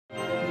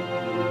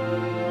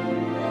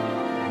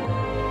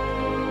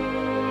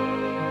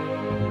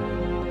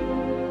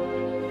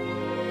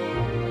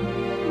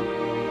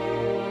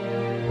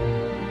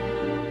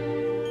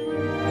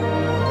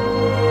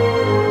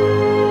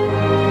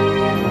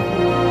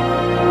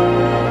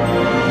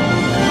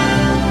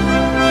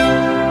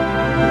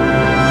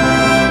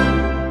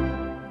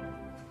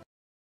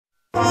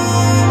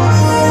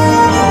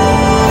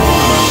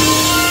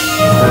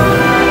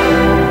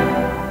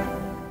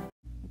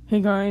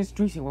guys,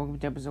 Tracy, welcome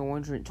to episode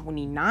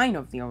 129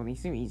 of the RLE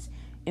series.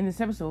 In this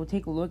episode, we'll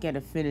take a look at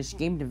a Finnish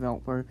game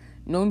developer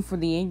known for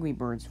the Angry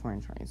Birds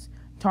franchise,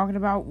 talking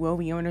about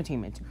Rovio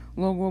Entertainment.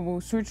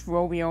 We'll search for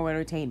Rovio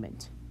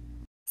Entertainment.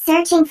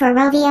 Searching for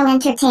Rovio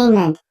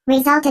Entertainment.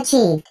 Result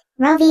achieved.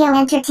 Rovio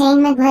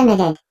Entertainment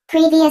Limited,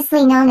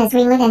 previously known as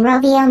RLE and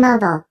Rovio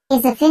Mobile,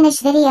 is a Finnish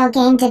video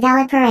game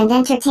developer and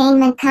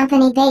entertainment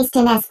company based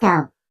in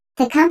Espoo.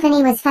 The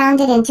company was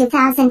founded in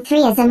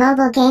 2003 as a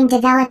mobile game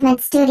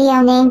development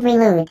studio named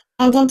RLE,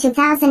 and in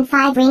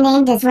 2005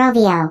 renamed as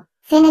Rovio,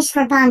 Finnish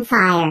for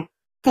bonfire.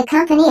 The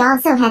company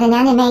also had an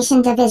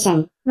animation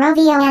division,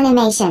 Rovio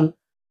Animation.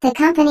 The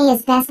company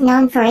is best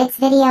known for its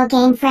video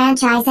game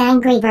franchise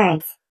Angry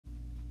Birds.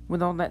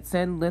 With all that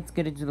said, let's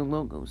get into the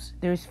logos.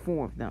 There's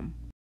 4 of them.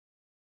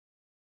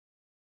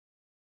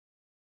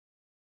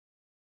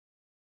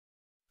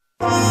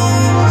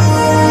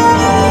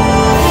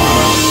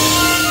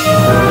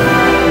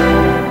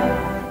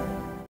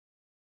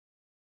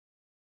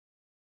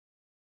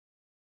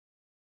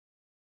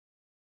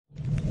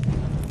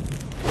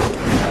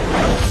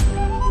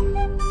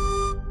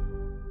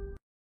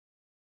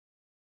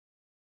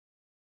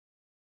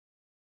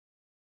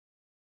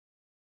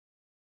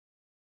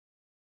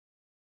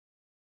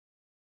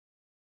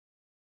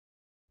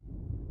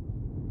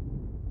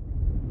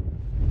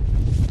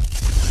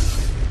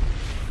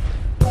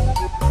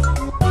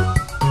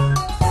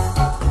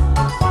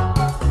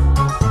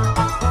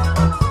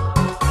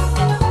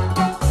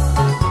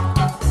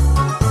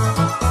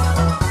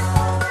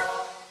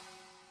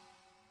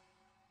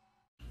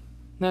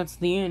 That's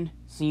the end.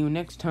 See you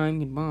next time.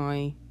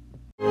 Goodbye.